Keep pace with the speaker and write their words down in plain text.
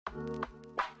My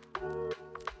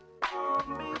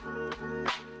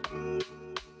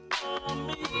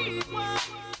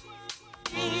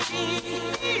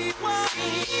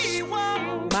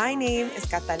name is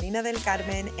Catalina del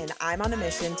Carmen, and I'm on a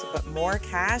mission to put more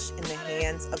cash in the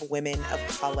hands of women of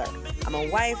color. I'm a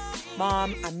wife,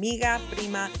 mom, amiga,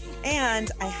 prima,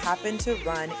 and I happen to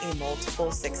run a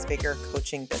multiple six-figure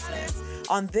coaching business.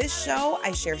 On this show,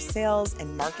 I share sales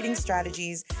and marketing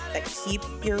strategies that keep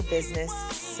your business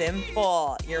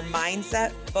simple, your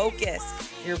mindset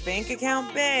focused, your bank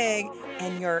account big,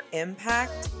 and your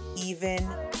impact even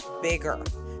bigger.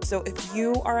 So if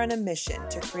you are on a mission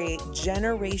to create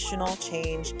generational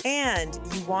change and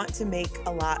you want to make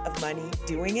a lot of money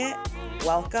doing it,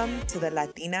 welcome to the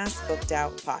Latinas Booked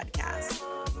Out podcast.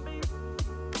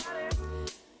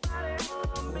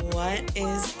 What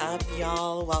is up,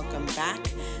 y'all? Welcome back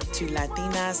to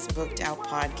Latinas Booked Out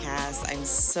podcast. I'm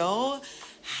so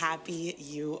happy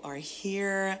you are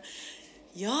here.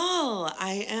 Y'all,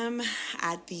 I am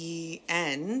at the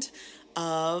end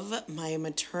of my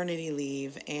maternity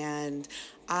leave, and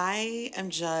I am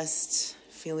just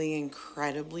feeling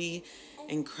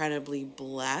incredibly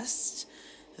blessed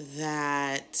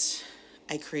that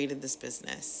I created this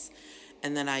business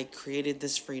and that I created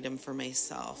this freedom for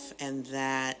myself and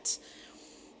that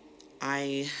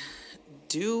I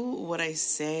do what I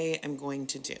say I'm going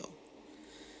to do.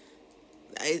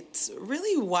 It's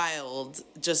really wild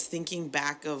just thinking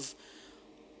back of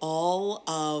all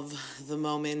of the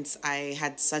moments I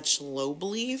had such low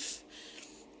belief,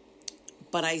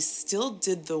 but I still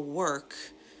did the work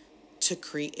to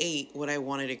create what I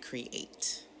wanted to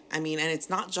create. I mean, and it's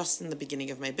not just in the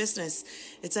beginning of my business,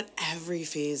 it's at every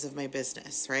phase of my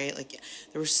business, right? Like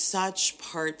there's so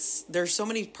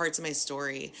many parts of my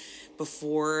story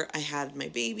before I had my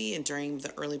baby and during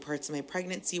the early parts of my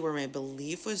pregnancy where my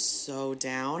belief was so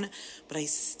down, but I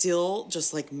still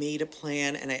just like made a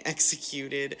plan and I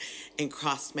executed and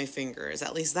crossed my fingers.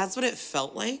 At least that's what it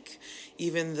felt like,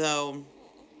 even though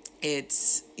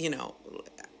it's,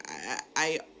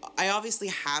 I obviously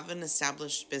have an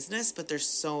established business, but there's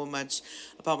so much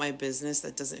about my business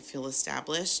that doesn't feel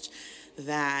established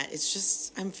that it's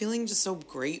just, I'm feeling just so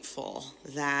grateful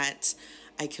that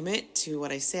I commit to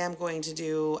what I say I'm going to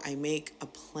do. I make a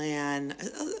plan,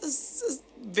 a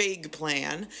vague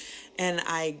plan, and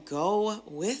I go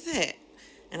with it.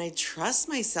 And I trust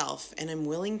myself, and I'm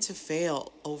willing to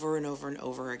fail over and over and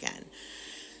over again.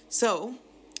 So,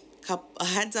 a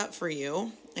heads up for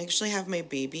you. I actually have my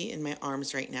baby in my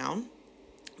arms right now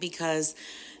because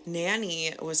my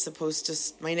nanny was supposed to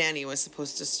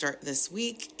start this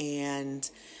week, and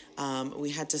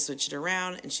we had to switch it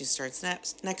around, and she starts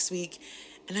next week,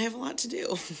 and I have a lot to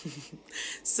do.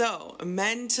 So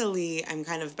mentally, I'm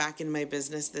kind of back in my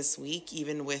business this week,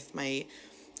 even with my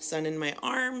son in my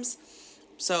arms.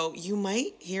 So you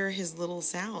might hear his little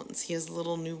sounds. He has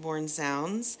little newborn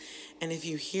sounds, and if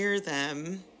you hear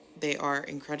them, they are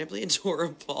incredibly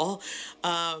adorable,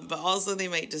 but also they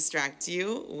might distract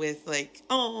you with like,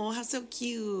 oh, how so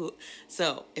cute.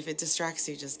 So if it distracts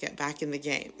you, just get back in the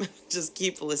game. Just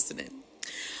keep listening.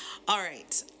 All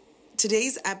right.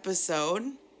 Today's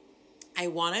episode, I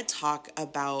want to talk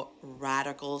about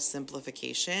radical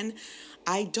simplification.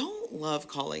 I don't love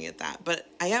calling it that, but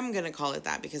I am going to call it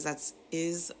that because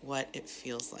is what it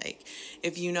feels like.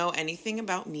 If you know anything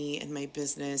about me and my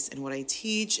business and what I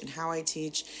teach and how I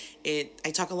teach it,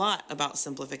 I talk a lot about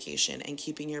simplification and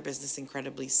keeping your business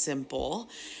incredibly simple.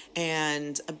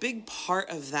 And a big part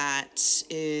of that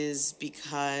is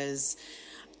because,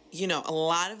 a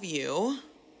lot of you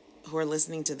who are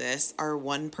listening to this are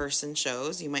one-person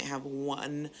shows. You might have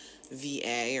one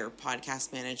VA or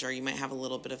podcast manager. You might have a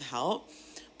little bit of help.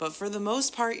 But for the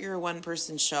most part, you're a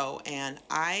one-person show. And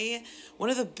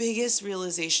one of the biggest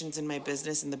realizations in my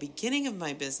business, in the beginning of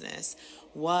my business,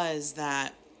 was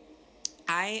that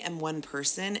I am one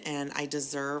person and I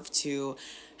deserve to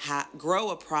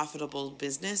grow a profitable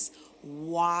business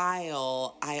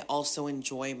while I also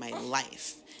enjoy my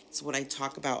life. It's what I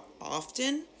talk about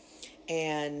often.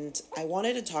 And I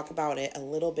wanted to talk about it a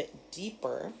little bit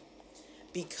deeper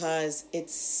because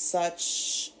it's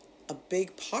such a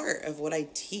big part of what I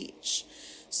teach.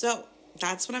 So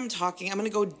that's what I'm going to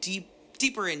go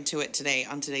deeper into it today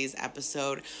on today's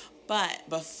episode. But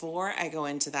before I go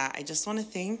into that, I just want to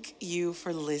thank you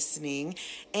for listening.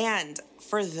 And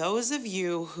for those of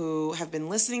you who have been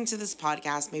listening to this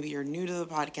podcast, maybe you're new to the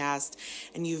podcast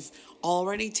and you've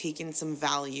already taken some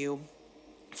value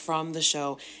from the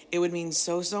show, it would mean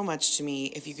so much to me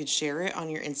if you could share it on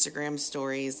your Instagram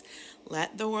stories.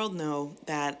 Let the world know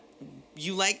that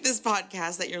you like this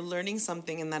podcast, that you're learning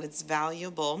something and that it's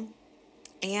valuable.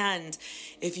 And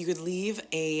if you could leave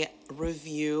a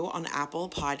review on Apple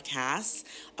Podcasts,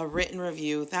 a written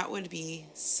review, that would be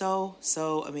so,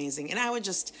 so amazing. And I would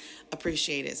just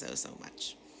appreciate it so, so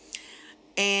much.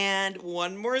 And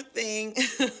one more thing.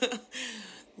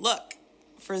 Look,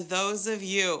 for those of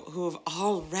you who have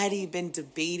already been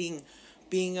debating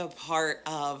being a part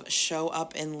of Show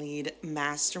Up and Lead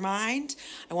Mastermind,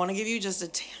 I want to give you just a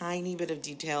tiny bit of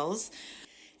details.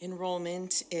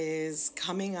 Enrollment is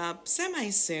coming up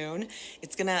semi-soon.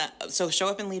 So Show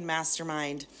Up and Lead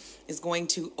Mastermind is going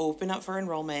to open up for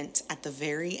enrollment at the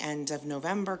very end of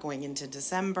November, going into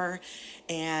December.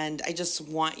 And I just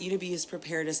want you to be as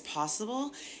prepared as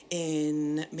possible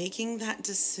in making that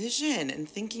decision and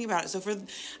thinking about it. So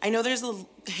I know there's a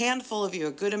handful of you,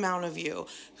 a good amount of you,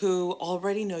 who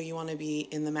already know you want to be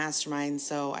in the mastermind.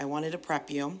 So I wanted to prep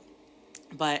you.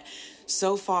 But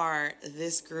so far,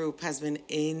 this group has been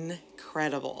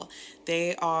incredible.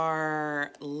 They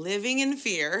are living in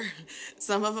fear.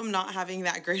 Some of them not having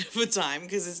that great of a time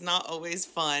because it's not always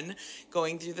fun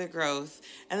going through the growth.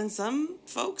 And then some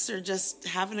folks are just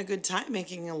having a good time,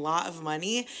 making a lot of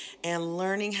money and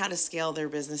learning how to scale their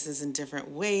businesses in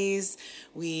different ways.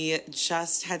 We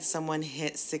just had someone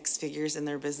hit 6 figures in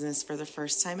their business for the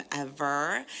first time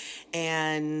ever.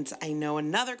 And I know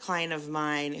another client of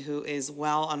mine who is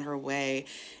well on her way,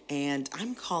 and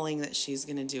I'm calling that she's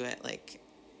going to do it like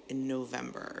in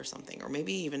November or something, or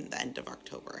maybe even the end of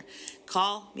October.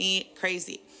 Call me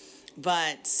crazy,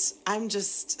 but I'm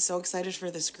just so excited for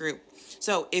this group.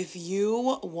 So if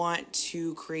you want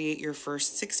to create your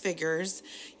first 6 figures,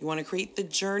 you want to create the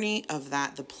journey of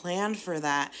that, the plan for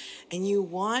that, and you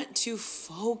want to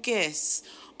focus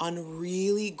on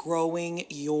really growing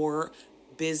your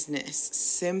business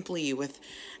simply with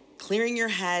clearing your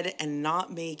head and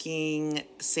not making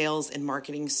sales and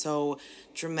marketing so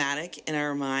dramatic in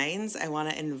our minds, I want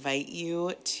to invite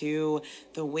you to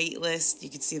the waitlist. You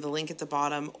can see the link at the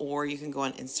bottom, or you can go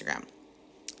on Instagram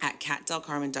at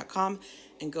katdelcarmen.com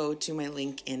and go to my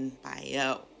link in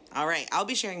bio. All right, I'll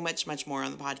be sharing much, much more on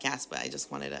the podcast, but I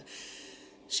just wanted to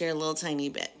share a little tiny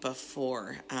bit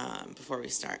before we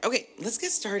start. Okay, let's get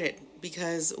started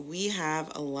because we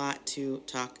have a lot to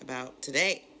talk about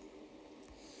today.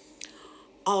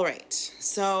 All right,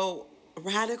 so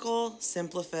radical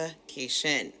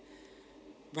simplification.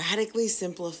 Radically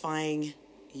simplifying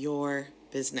your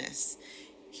business.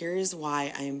 Here is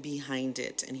why I am behind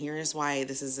it, and here is why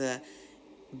this is a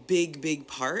big, big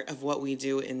part of what we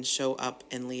do in Show Up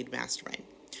and Lead Mastermind.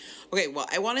 Okay, well,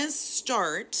 I want to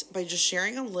start by just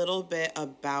sharing a little bit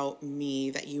about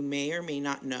me that you may or may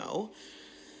not know.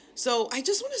 So I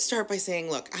just want to start by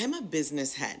saying, look, I'm a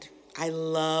business head. I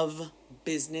love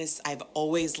business. I've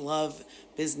always loved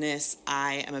business.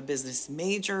 I am a business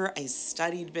major. I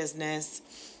studied business.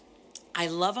 I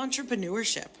love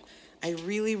entrepreneurship. I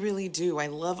really, really do. I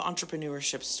love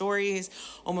entrepreneurship stories.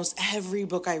 Almost every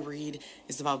book I read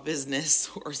is about business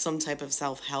or some type of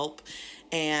self-help.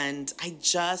 And I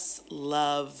just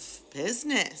love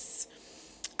business.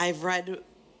 I've read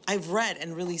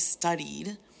and really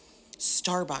studied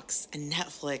Starbucks and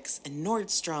Netflix and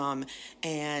Nordstrom,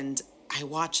 and I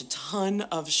watch a ton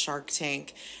of Shark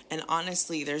Tank. And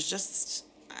honestly,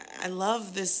 I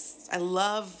love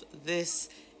this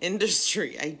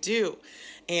industry. I do.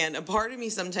 And a part of me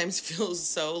sometimes feels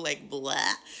so like blah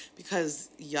because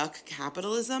yuck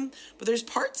capitalism. But there's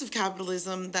parts of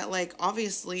capitalism that like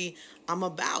obviously I'm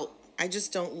about. I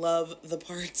just don't love the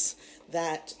parts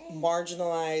that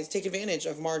take advantage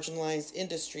of marginalized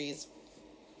industries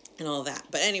and all that.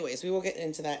 But anyways, we will get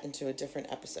into that into a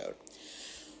different episode.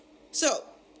 So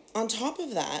on top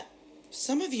of that,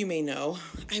 some of you may know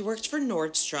I worked for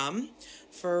Nordstrom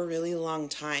for a really long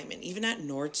time. And even at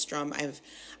Nordstrom, I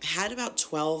had about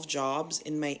 12 jobs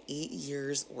in my 8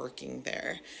 years working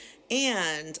there.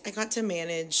 And I got to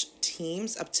manage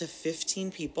teams up to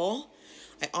 15 people.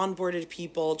 I onboarded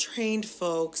people, trained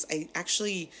folks. I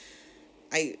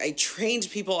trained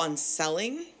people on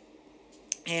selling.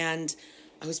 And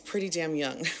I was pretty damn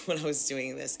young when I was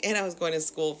doing this. And I was going to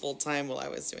school full time while I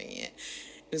was doing it.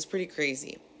 It was pretty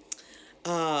crazy.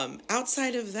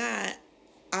 Outside of that,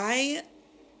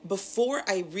 before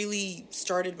I really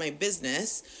started my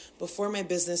business, before my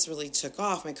business really took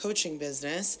off, my coaching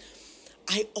business,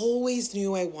 I always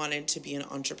knew I wanted to be an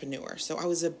entrepreneur. So I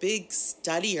was a big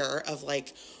studier of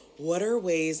like,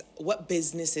 what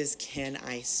businesses can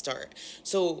I start?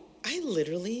 So I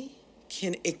literally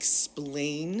can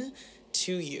explain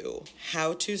to you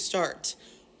how to start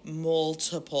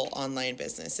multiple online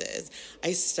businesses.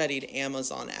 I studied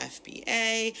Amazon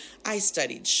FBA, I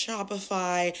studied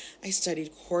Shopify, I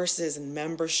studied courses and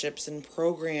memberships and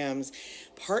programs,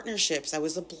 partnerships. I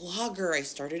was a blogger, I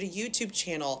started a YouTube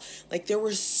channel. Like, there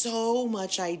was so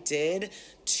much I did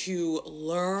to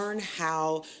learn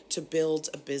how to build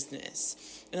a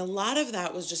business. And a lot of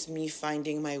that was just me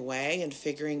finding my way and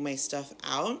figuring my stuff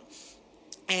out.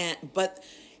 But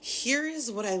here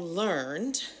is what I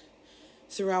learned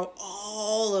throughout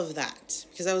all of that,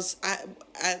 because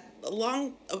a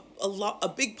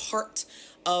big part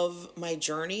of my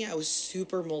journey, I was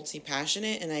super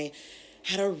multi-passionate, and I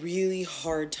had a really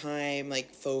hard time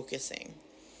like focusing.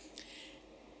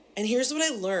 And here's what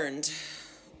I learned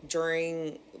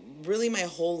during really my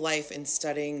whole life in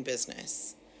studying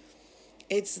business.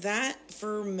 It's that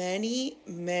for many,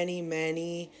 many,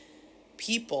 many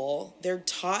people, they're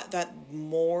taught that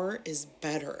more is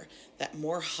better, that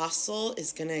more hustle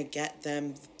is going to get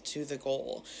them to the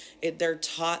goal. They're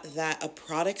taught that a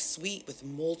product suite with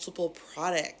multiple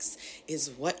products is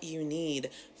what you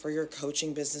need for your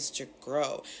coaching business to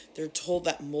grow. They're told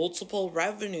that multiple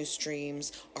revenue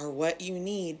streams are what you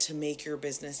need to make your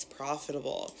business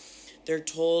profitable. They're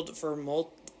told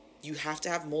you have to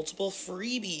have multiple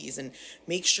freebies and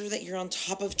make sure that you're on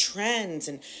top of trends,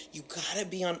 and you gotta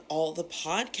be on all the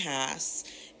podcasts,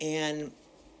 and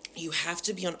you have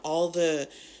to be on all the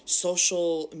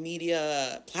social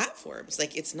media platforms.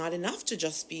 Like, it's not enough to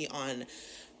just be on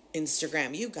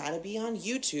Instagram. You gotta be on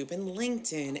YouTube and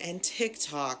LinkedIn and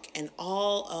TikTok and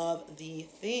all of the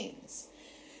things.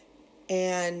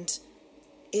 And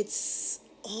it's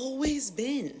always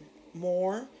been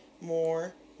more.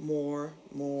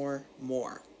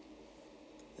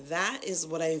 That is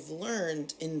what I've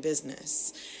learned in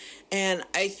business. And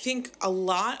I think a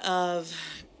lot of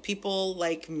people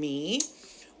like me,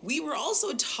 we were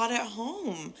also taught at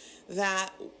home that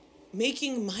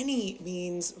making money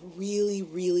means really,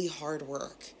 really hard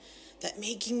work. That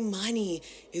making money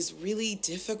is really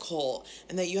difficult,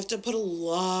 and that you have to put a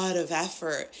lot of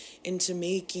effort into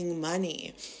making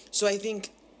money. So I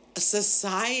think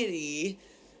society's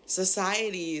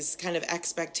kind of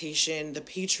expectation, the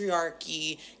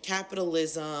patriarchy,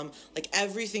 capitalism, like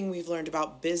everything we've learned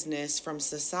about business from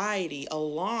society,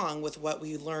 along with what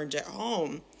we learned at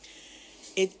home,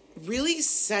 it really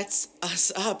sets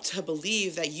us up to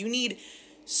believe that you need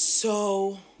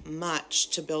so much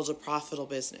to build a profitable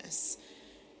business.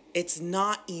 It's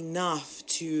not enough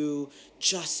to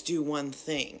just do one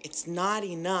thing. It's not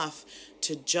enough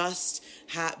to just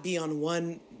be on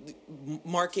one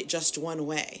market just one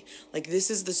way. Like, this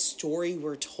is the story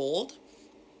we're told.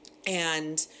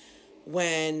 And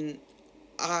when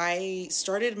I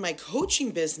started my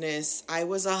coaching business, I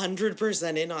was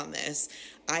 100% in on this.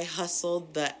 I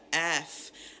hustled the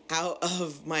F out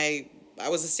of I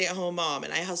was a stay-at-home mom,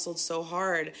 and I hustled so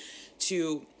hard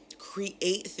to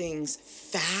create things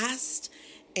fast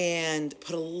and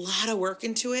put a lot of work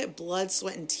into it, blood,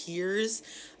 sweat, and tears.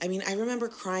 I mean, I remember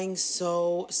crying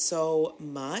so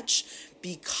much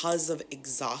because of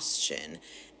exhaustion.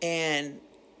 And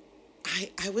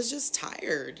I was just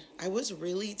tired. I was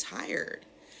really tired.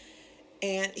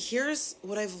 And here's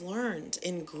what I've learned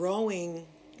in growing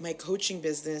my coaching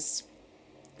business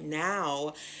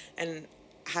now, and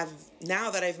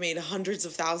now that I've made hundreds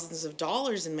of thousands of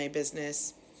dollars in my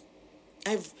business,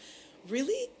 I've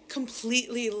really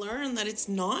completely learned that it's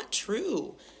not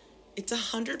true. It's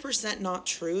 100% not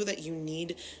true that you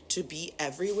need to be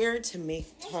everywhere to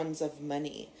make tons of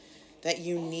money, that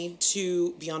you need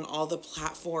to be on all the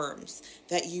platforms,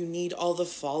 that you need all the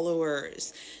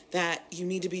followers, that you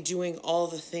need to be doing all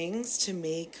the things to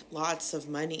make lots of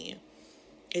money.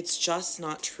 It's just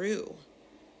not true.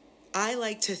 I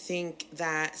like to think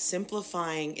that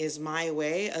simplifying is my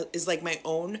way, is like my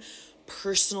own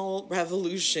personal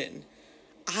revolution.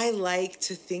 I like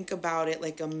to think about it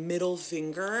like a middle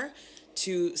finger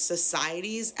to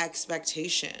society's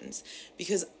expectations,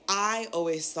 because I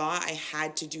always thought I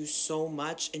had to do so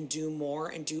much and do more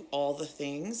and do all the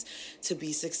things to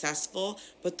be successful.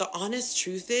 But the honest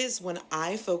truth is, when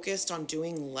I focused on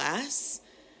doing less,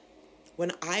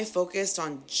 when I focused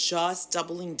on just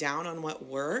doubling down on what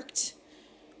worked,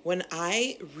 when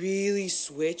I really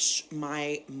switched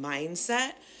my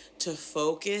mindset to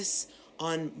focus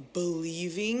on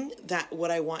believing that what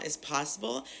I want is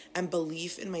possible, and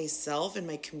belief in myself and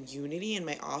my community and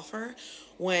my offer,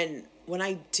 when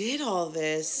I did all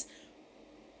this,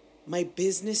 my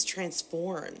business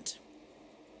transformed,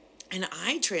 and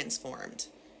I transformed,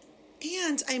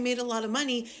 and I made a lot of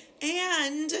money.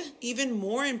 And even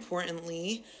more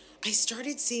importantly, I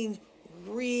started seeing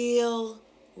real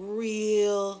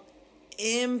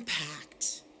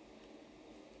impact.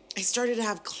 I started to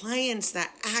have clients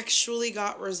that actually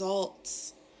got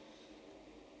results.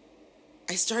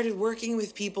 I started working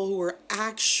with people who were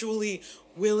actually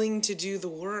willing to do the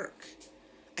work.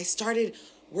 I started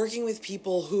working with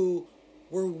people who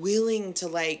were willing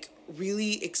to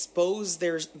really expose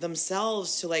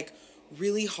themselves to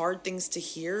really hard things to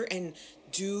hear and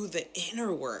do the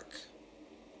inner work.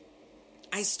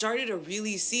 I started to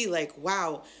really see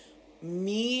wow,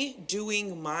 me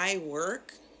doing my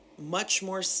work much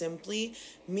more simply,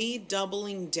 me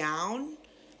doubling down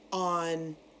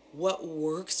on what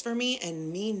works for me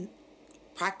and me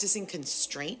practicing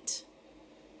constraint,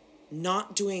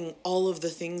 not doing all of the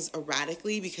things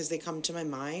erratically because they come to my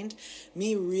mind,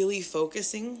 me really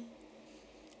focusing,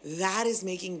 that is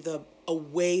making a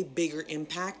way bigger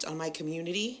impact on my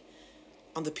community,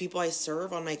 on the people I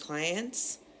serve, on my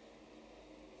clients,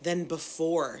 than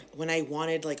before when I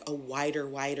wanted a wider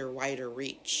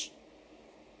reach.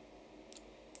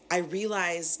 I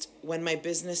realized when my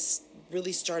business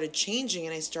really started changing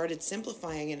and I started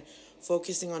simplifying and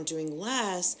focusing on doing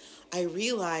less, I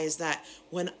realized that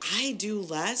when I do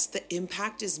less, the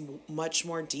impact is much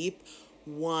more deep,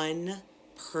 one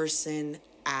person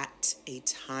at a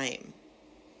time.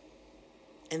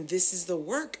 And this is the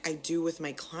work I do with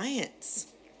my clients.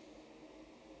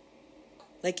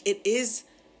 It is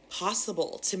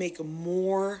possible to make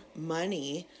more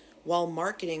money while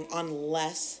marketing on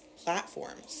less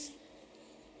platforms.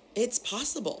 It's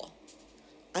possible.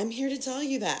 I'm here to tell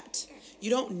you that. You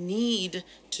don't need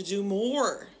to do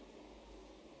more.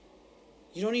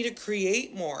 You don't need to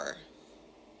create more.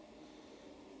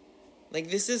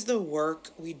 This is the work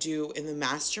we do in the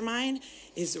mastermind,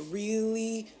 is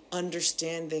really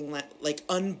understanding,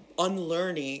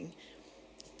 unlearning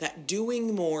that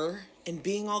doing more and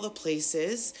being all the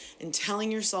places and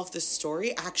telling yourself this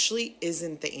story actually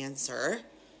isn't the answer.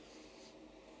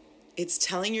 It's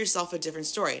telling yourself a different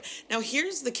story. Now,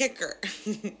 here's the kicker.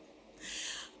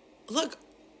 Look,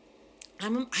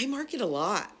 I market a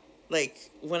lot.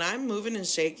 When I'm moving and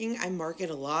shaking, I market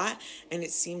a lot, and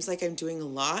it seems like I'm doing a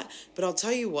lot. But I'll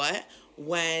tell you what,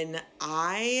 when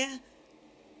I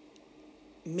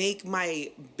make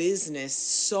my business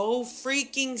so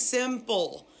freaking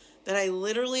simple that I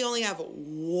literally only have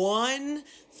one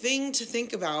thing to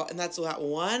think about, and that's that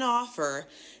one offer,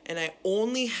 and I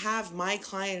only have my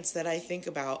clients that I think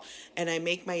about, and I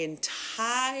make my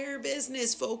entire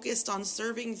business focused on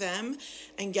serving them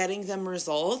and getting them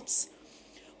results,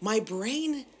 my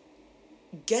brain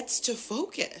gets to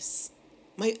focus.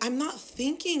 I'm not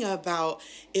thinking about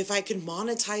if I can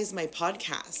monetize my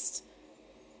podcast.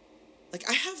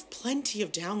 I have plenty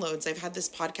of downloads. I've had this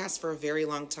podcast for a very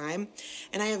long time,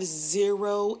 and I have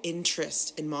zero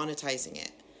interest in monetizing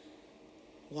it.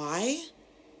 Why?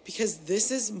 Because I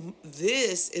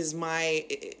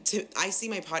see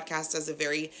my podcast as a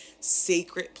very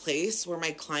sacred place where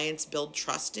my clients build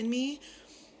trust in me.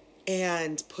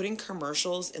 And putting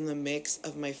commercials in the mix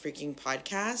of my freaking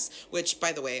podcast, which,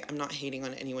 by the way, I'm not hating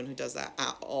on anyone who does that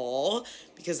at all,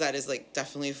 because that is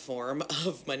definitely a form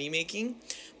of money making.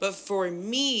 But for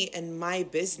me and my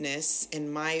business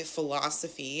and my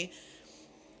philosophy,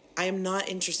 I am not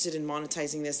interested in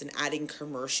monetizing this and adding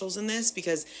commercials in this,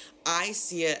 because I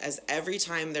see it as every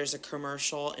time there's a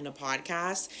commercial in a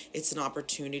podcast, it's an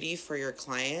opportunity for your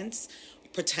clients,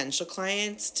 potential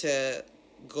clients, to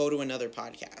go to another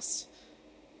podcast,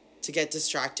 to get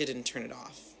distracted and turn it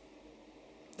off.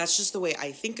 That's just the way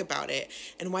I think about it.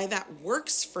 And why that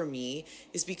works for me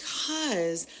is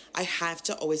because I have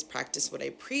to always practice what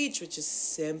I preach, which is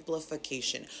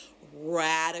simplification,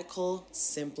 radical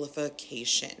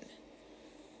simplification.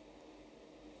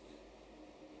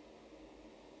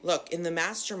 Look, in the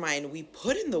mastermind, we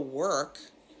put in the work,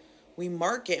 we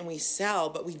market and we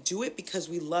sell, but we do it because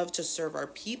we love to serve our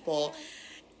people.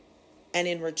 And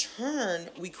in return,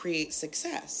 we create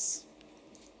success.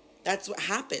 That's what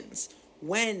happens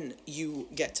when you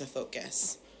get to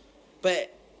focus.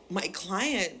 But my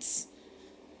clients,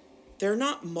 they're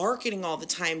not marketing all the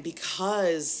time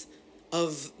because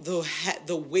of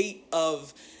the weight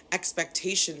of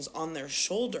expectations on their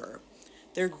shoulder.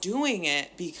 They're doing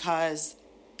it because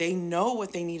they know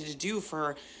what they need to do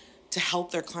to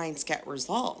help their clients get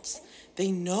results.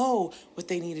 They know what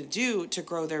they need to do to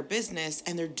grow their business,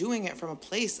 and they're doing it from a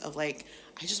place of I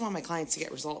just want my clients to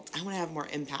get results. I want to have more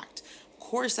impact. Of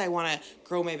course, I want to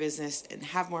grow my business and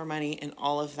have more money and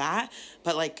all of that.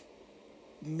 But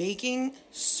making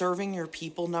serving your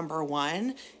people number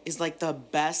one is the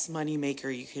best money maker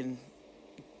you can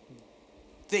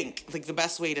think, the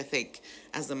best way to think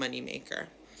as a money maker.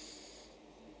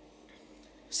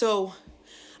 So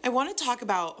I want to talk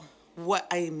about what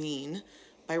I mean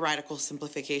by radical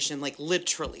simplification, like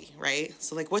literally, right?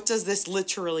 So like, what does this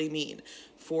literally mean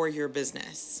for your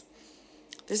business?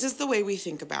 This is the way we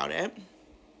think about it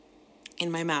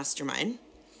in my mastermind.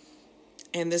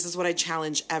 And this is what I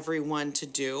challenge everyone to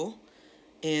do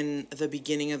in the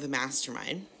beginning of the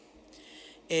mastermind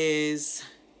is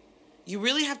you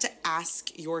really have to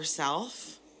ask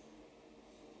yourself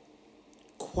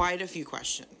quite a few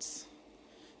questions.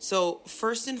 So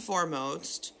first and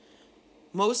foremost,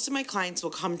 most of my clients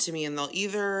will come to me and they'll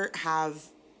either have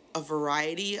a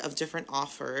variety of different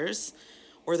offers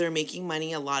or they're making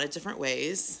money a lot of different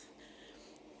ways,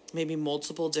 maybe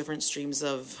multiple different streams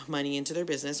of money into their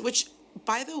business, which,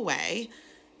 by the way,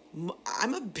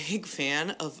 I'm a big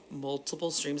fan of multiple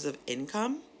streams of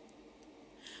income.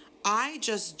 I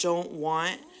just don't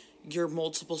want your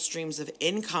multiple streams of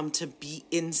income to be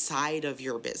inside of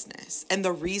your business. And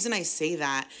the reason I say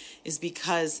that is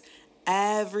because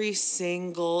every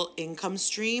single income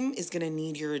stream is going to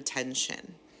need your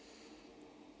attention.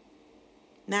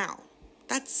 Now,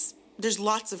 there's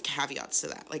lots of caveats to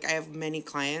that. Like I have many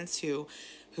clients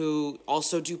who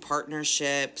also do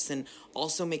partnerships and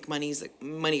also make money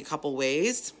a couple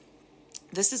ways.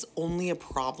 This is only a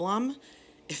problem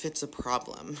if it's a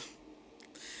problem.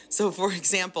 So for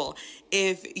example,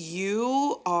 if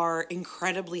you are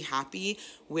incredibly happy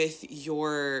with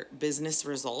your business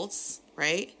results,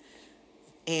 right?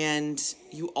 And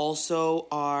you also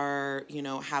are,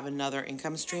 have another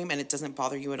income stream and it doesn't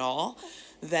bother you at all,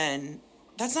 then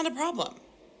that's not a problem.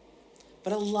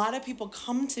 But a lot of people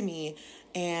come to me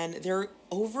and they're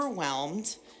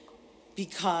overwhelmed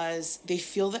because they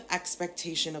feel the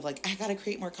expectation of like, I got to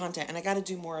create more content and I got to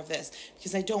do more of this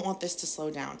because I don't want this to slow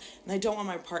down and I don't want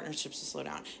my partnerships to slow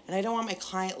down and I don't want my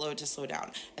client load to slow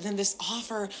down. And then this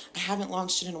offer, I haven't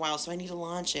launched it in a while, so I need to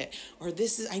launch it. Or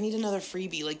I need another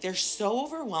freebie. Like they're so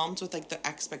overwhelmed with like the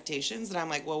expectations that I'm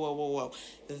like, whoa.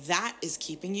 That is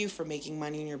keeping you from making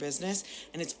money in your business.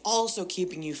 And it's also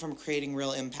keeping you from creating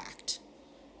real impact.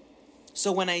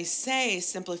 So when I say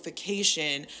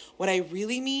simplification, what I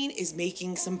really mean is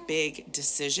making some big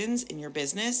decisions in your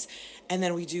business. And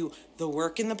then we do the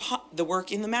work in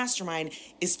the mastermind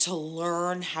is to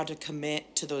learn how to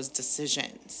commit to those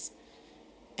decisions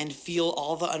and feel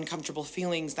all the uncomfortable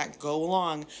feelings that go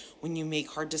along when you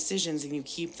make hard decisions and you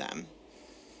keep them.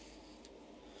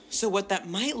 So what that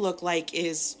might look like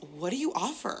is, what do you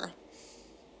offer?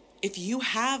 If you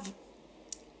have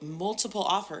multiple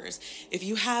offers, if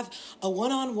you have a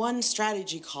one-on-one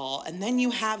strategy call and then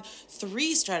you have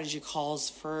 3 strategy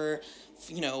calls for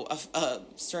a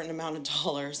certain amount of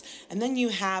dollars, and then you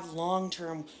have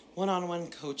long-term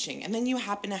one-on-one coaching, and then you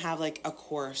happen to have like a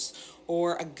course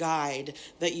or a guide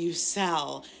that you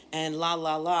sell and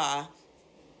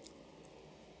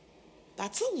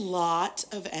that's a lot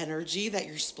of energy that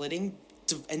you're splitting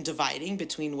and dividing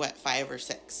between 5 or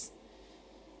 6.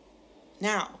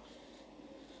 Now,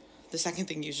 the second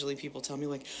thing usually people tell me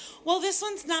like, well, this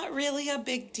one's not really a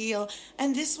big deal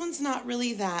and this one's not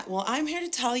really that. Well, I'm here to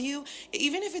tell you,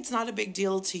 even if it's not a big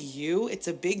deal to you, it's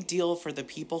a big deal for the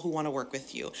people who want to work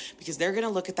with you, because they're going to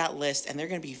look at that list and they're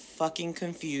going to be fucking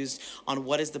confused on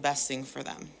what is the best thing for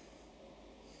them.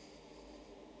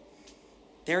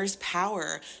 There is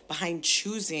power behind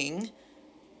choosing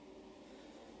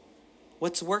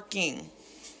what's working.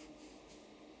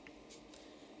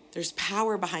 There's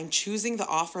power behind choosing the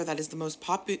offer that is the most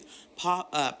profitable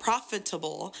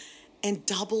and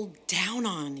double down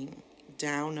on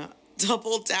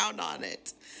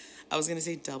it. I was going to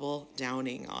say double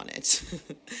downing on it.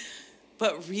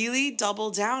 But really double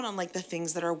down on like the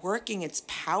things that are working. It's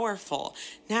powerful.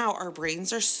 Now, our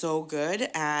brains are so good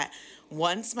at,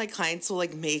 once my clients will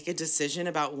like make a decision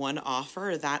about one offer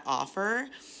or that offer,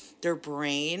 their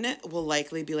brain will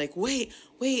likely be like, wait,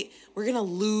 we're going to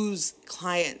lose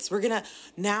clients. We're going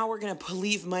to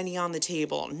leave money on the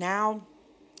table. Now,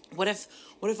 what if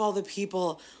all the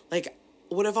people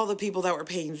that were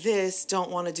paying this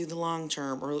don't want to do the long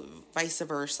term, or vice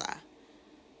versa?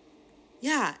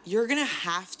 Yeah, you're going to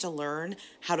have to learn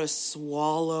how to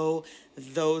swallow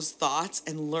those thoughts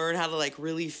and learn how to like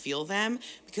really feel them,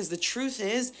 because the truth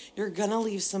is you're going to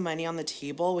leave some money on the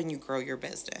table when you grow your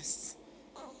business.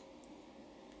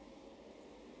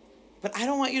 But I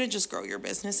don't want you to just grow your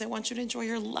business. I want you to enjoy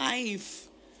your life.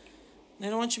 And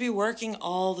I don't want you to be working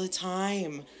all the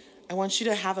time. I want you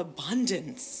to have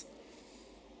abundance.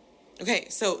 Okay,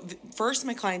 so first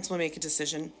my clients will make a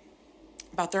decision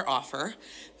about their offer.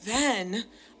 Then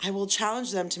I will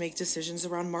challenge them to make decisions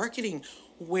around marketing.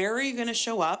 Where are you going to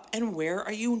show up and where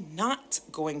are you not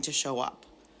going to show up?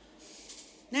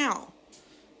 Now,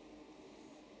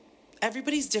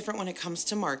 Everybody's different when it comes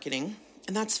to marketing,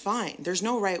 and that's fine. There's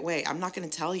no right way. I'm not going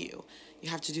to tell you, you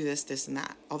have to do this, this, and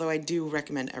that. Although I do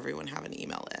recommend everyone have an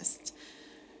email list.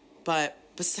 But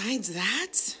besides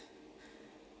that,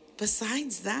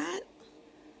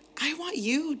 I want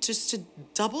you just to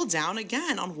double down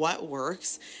again on what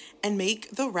works and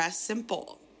make the rest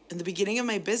simple. In the beginning of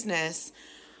my business,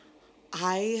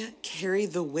 I carry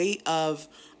the weight of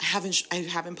I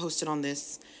haven't posted on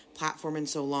this platform in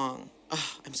so long.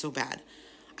 Oh, I'm so bad.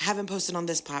 I haven't posted on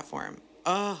this platform.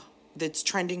 Oh, that's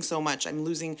trending so much. I'm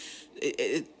losing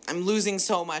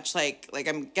so much. Like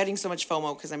I'm getting so much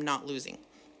FOMO because I'm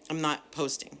not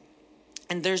posting.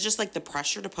 And there's just like the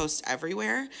pressure to post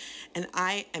everywhere. And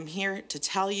I am here to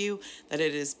tell you that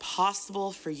it is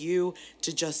possible for you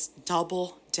to just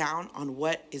double down on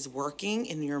what is working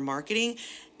in your marketing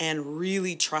and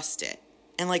really trust it.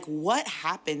 And like, what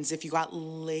happens if you got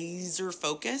laser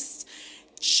focused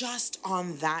just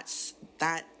on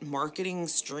that marketing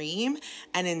stream,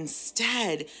 and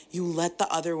instead you let the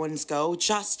other ones go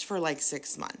just for like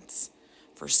 6 months?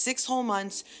 For 6 whole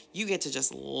months, you get to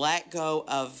just let go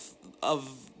of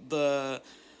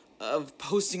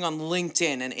posting on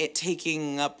LinkedIn and it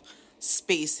taking up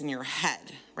space in your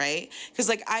head, right? Because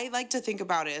like I like to think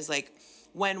about it as like,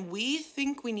 when we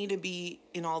think we need to be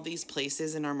in all these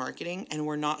places in our marketing and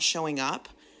we're not showing up,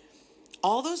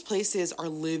 all those places are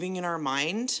living in our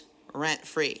mind rent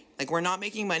free. Like we're not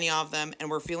making money off them and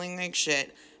we're feeling like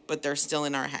shit, but they're still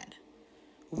in our head.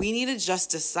 We need to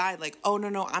just decide like, oh,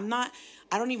 no,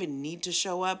 I don't even need to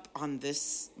show up on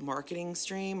this marketing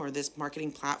stream or this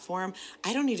marketing platform.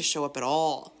 I don't need to show up at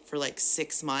all for like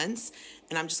 6 months.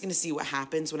 And I'm just going to see what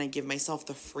happens when I give myself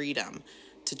the freedom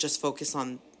to just focus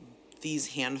on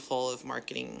these handful of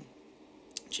marketing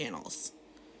channels.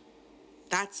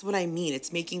 That's what I mean.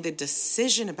 It's making the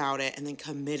decision about it and then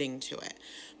committing to it.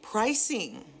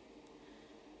 Pricing.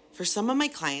 For some of my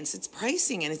clients, it's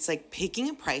pricing, and it's like picking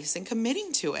a price and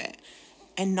committing to it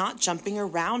and not jumping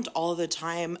around all the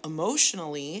time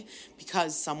emotionally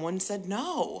because someone said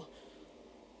no,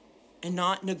 and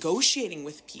not negotiating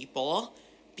with people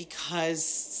because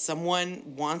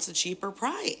someone wants a cheaper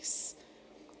price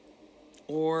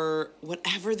or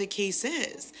whatever the case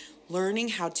is. Learning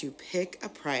how to pick a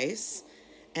price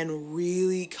and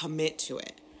really commit to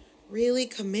it. Really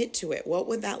commit to it. What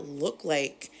would that look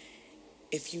like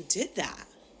if you did that?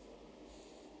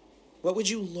 What would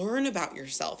you learn about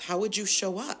yourself? How would you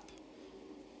show up?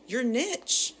 Your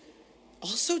niche.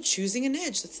 Also choosing a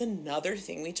niche. That's another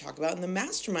thing we talk about in the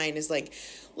mastermind is like,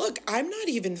 look, I'm not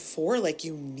even for like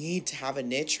you need to have a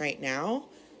niche right now.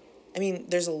 I mean,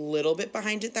 there's a little bit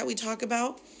behind it that we talk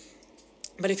about.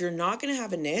 But if you're not going to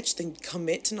have a niche, then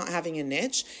commit to not having a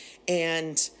niche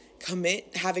and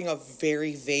commit having a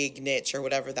very vague niche or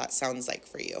whatever that sounds like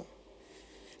for you.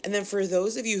 And then for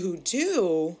those of you who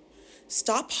do,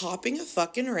 stop hopping a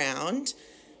fucking around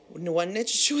one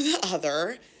niche to the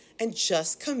other and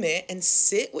just commit and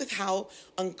sit with how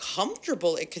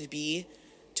uncomfortable it could be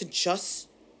to just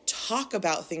talk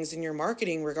about things in your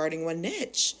marketing regarding one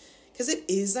niche, because it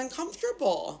is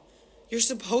uncomfortable. You're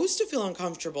supposed to feel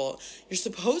uncomfortable. You're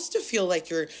supposed to feel like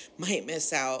you might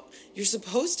miss out. You're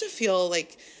supposed to feel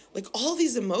like all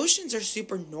these emotions are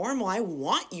super normal. I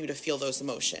want you to feel those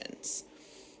emotions.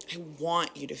 I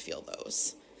want you to feel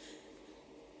those.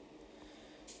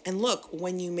 And look,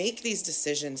 when you make these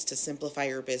decisions to simplify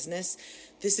your business,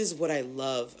 this is what I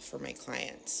love for my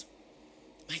clients.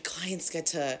 My clients get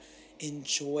to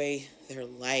enjoy their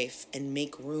life and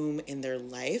make room in their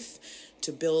life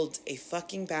to build a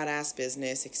fucking badass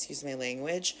business, excuse my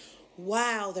language,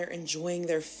 while they're enjoying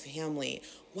their family,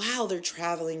 while they're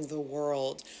traveling the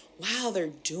world, while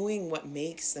they're doing what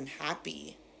makes them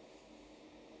happy.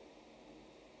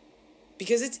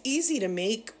 Because it's easy to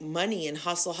make money and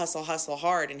hustle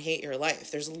hard and hate your life.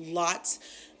 There's lots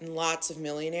and lots of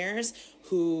millionaires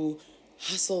who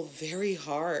hustle very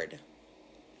hard.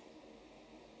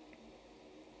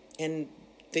 And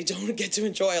they don't get to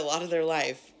enjoy a lot of their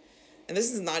life. And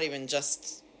this is not even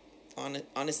just,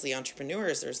 honestly,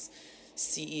 entrepreneurs. There's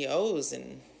CEOs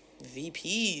and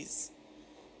VPs.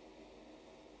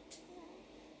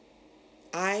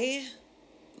 I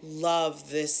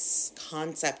love this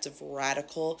concept of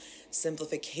radical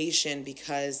simplification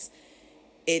because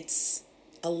it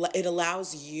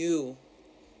allows you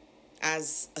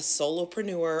as a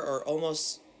solopreneur or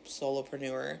almost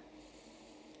solopreneur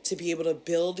to be able to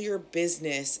build your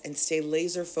business and stay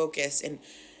laser focused and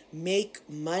make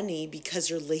money because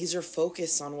you're laser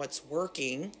focused on what's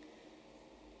working.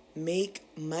 Make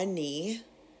money,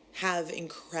 have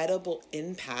incredible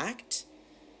impact,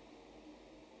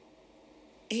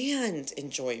 and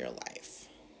enjoy your life.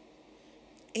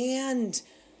 and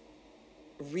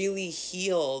really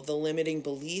heal the limiting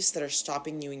beliefs that are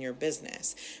stopping you in your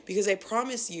business. Because I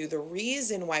promise you, the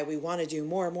reason why we want to do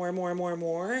more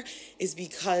is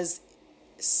because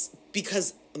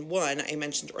one, I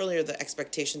mentioned earlier, the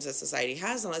expectations that society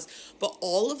has on us, but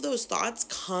all of those thoughts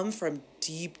come from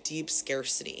deep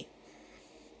scarcity.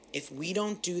 If we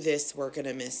don't do this, we're going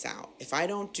to miss out. If I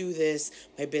don't do this,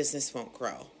 my business won't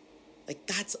grow. Like,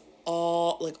 that's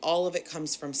all, like, all of it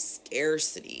comes from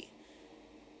scarcity.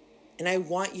 And I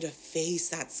want you to face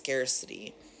that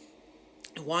scarcity.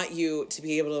 I want you to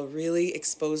be able to really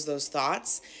expose those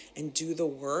thoughts and do the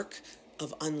work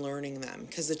of unlearning them.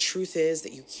 Because the truth is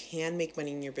that you can make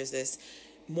money in your business,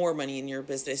 more money in your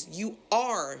business. You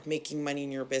are making money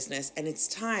in your business. And it's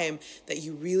time that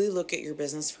you really look at your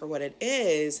business for what it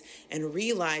is and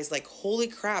realize, like, holy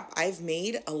crap, I've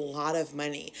made a lot of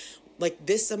money. Like,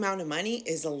 this amount of money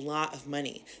is a lot of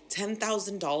money.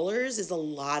 $10,000 is a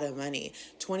lot of money.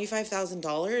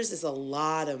 $25,000 is a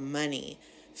lot of money.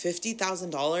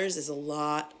 $50,000 is a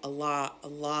lot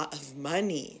of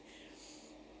money.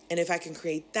 And if I can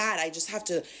create that, I just have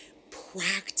to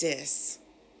practice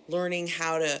learning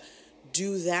how to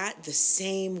do that the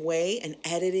same way and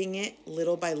editing it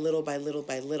little by little.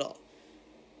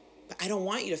 But I don't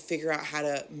want you to figure out how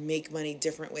to make money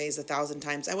different ways 1,000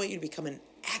 times. I want you to become an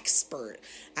expert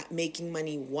at making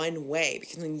money one way.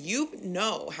 Because when you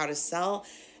know how to sell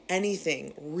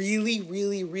anything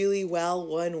really well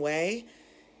one way,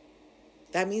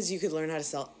 that means you could learn how to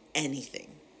sell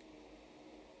anything.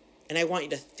 And I want you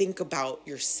to think about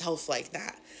yourself like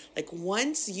that. Like,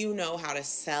 once you know how to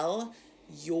sell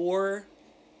your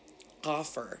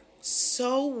offer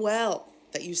so well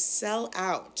that you sell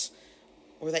out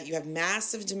or that you have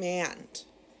massive demand,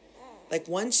 like,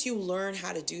 once you learn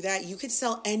how to do that, you could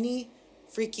sell any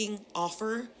freaking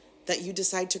offer that you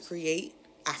decide to create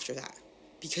after that,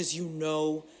 because you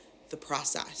know the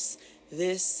process.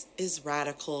 This is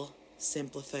radical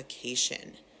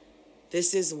simplification.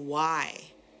 This is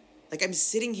why. Like, I'm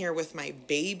sitting here with my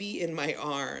baby in my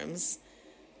arms,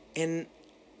 and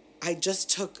I just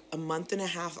took a month and a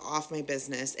half off my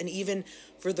business. And even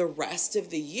for the rest of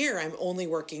the year, I'm only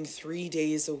working 3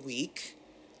 days a week.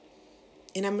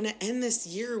 And I'm going to end this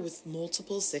year with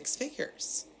multiple six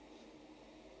figures.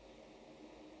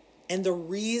 And the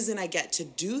reason I get to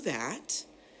do that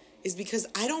is because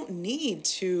I don't need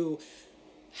to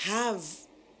have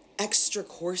extra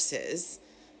courses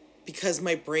because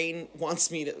my brain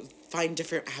wants me to find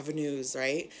different avenues,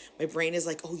 right? My brain is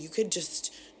like, oh, you could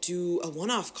just do a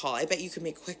one-off call. I bet you could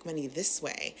make quick money this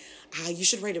way. You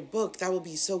should write a book. That will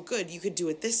be so good. You could do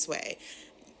it this way.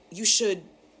 You should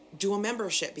do a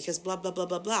membership because blah, blah, blah,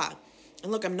 blah, blah.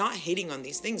 And look, I'm not hating on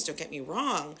these things. Don't get me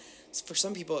wrong. For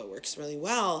some people, it works really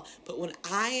well. But what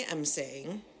I am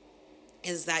saying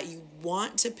is that you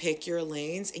want to pick your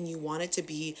lanes, and you want it to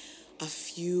be a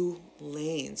few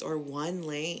lanes or one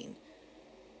lane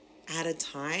at a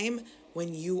time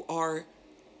when you are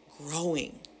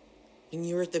growing, when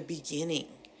you're at the beginning,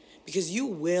 because you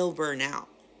will burn out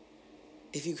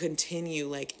if you continue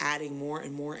like adding more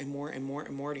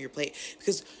to your plate.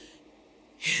 Because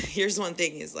here's one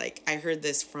thing is, like, I heard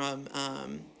this from,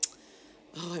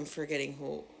 I'm forgetting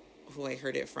who I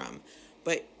heard it from,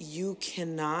 but you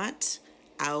cannot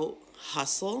out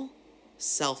hustle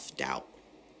self-doubt.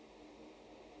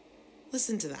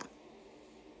 Listen to that.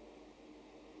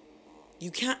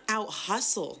 You can't out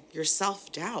hustle your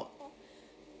self-doubt.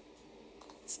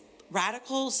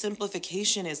 Radical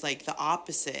simplification is like the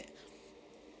opposite.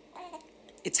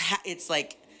 It's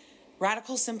like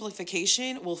radical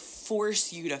simplification will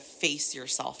force you to face your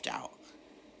self-doubt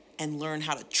and learn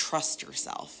how to trust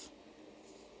yourself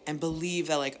and believe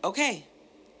that, like, okay,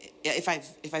 if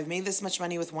I've made this much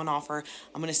money with one offer,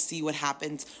 I'm going to see what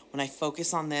happens when I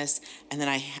focus on this, and then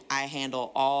I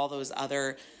handle all those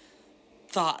other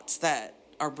thoughts that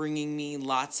are bringing me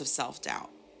lots of self-doubt.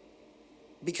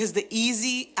 Because the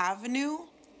easy avenue,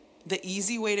 the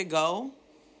easy way to go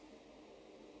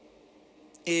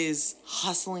is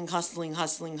hustling,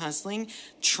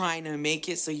 trying to make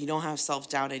it so you don't have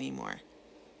self-doubt anymore.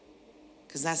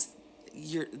 Because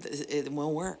it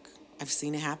won't work. I've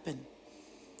seen it happen.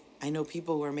 I know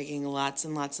people who are making lots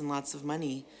and lots of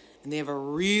money, and they have a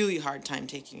really hard time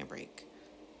taking a break.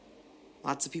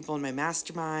 Lots of people in my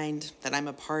mastermind that I'm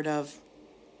a part of.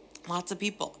 Lots of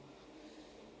people.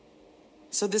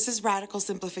 So this is radical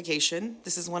simplification.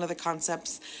 This is one of the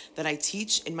concepts that I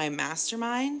teach in my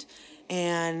mastermind.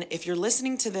 And if you're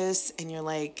listening to this and you're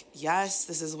like, yes,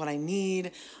 this is what I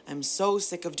need. I'm so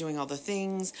sick of doing all the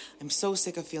things. I'm so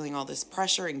sick of feeling all this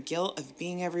pressure and guilt of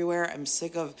being everywhere. I'm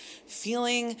sick of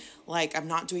feeling like I'm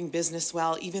not doing business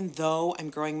well, even though I'm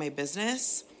growing my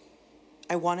business.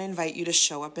 I want to invite you to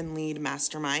Show Up and Lead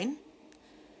Mastermind.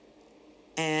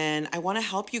 And I want to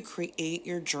help you create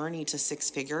your journey to 6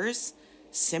 figures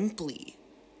simply,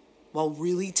 while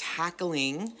really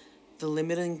tackling the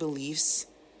limiting beliefs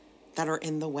that are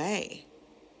in the way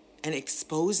and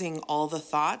exposing all the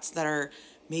thoughts that are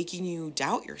making you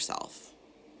doubt yourself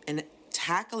and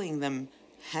tackling them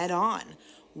head on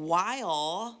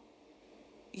while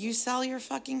you sell your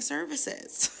fucking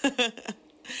services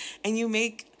and you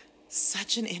make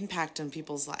such an impact on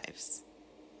people's lives.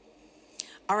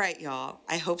 All right, y'all.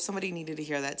 I hope somebody needed to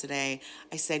hear that today.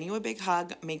 I send you a big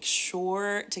hug. Make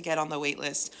sure to get on the wait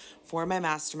list for my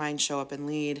mastermind, Show Up and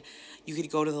Lead. You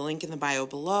could go to the link in the bio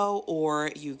below,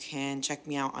 or you can check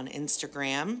me out on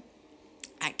Instagram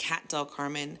at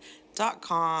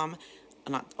katdelcarmen.com.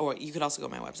 Or you could also go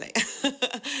to my website,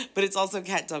 but it's also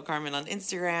Kat Del Carmen on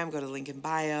Instagram. Go to the link in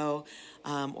bio,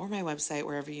 or my website,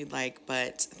 wherever you'd like.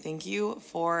 But thank you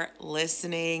for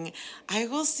listening. I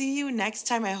will see you next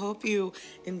time. I hope you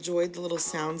enjoyed the little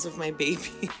sounds of my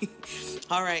baby.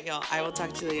 All right, y'all. I will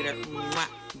talk to you later. Mwah.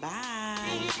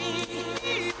 Bye.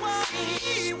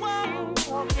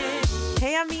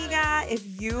 Hey amiga,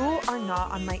 if you are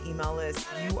not on my email list,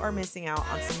 you are missing out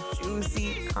on some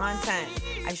juicy content.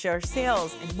 I share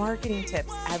sales and marketing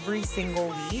tips every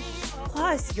single week.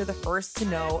 Plus, you're the first to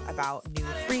know about new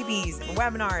freebies and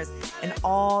webinars and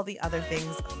all the other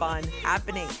things fun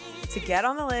happening. To get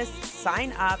on the list,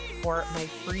 sign up for my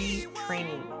free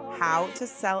training, How to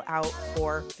Sell Out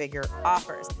 4-Figure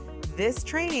Offers. This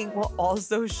training will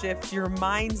also shift your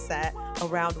mindset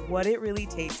around what it really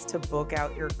takes to book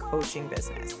out your coaching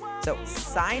business. So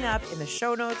sign up in the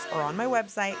show notes or on my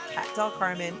website,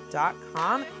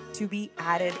 katdelcarmen.com, to be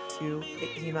added to the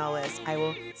email list. I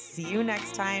will see you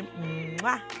next time.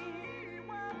 Mwah.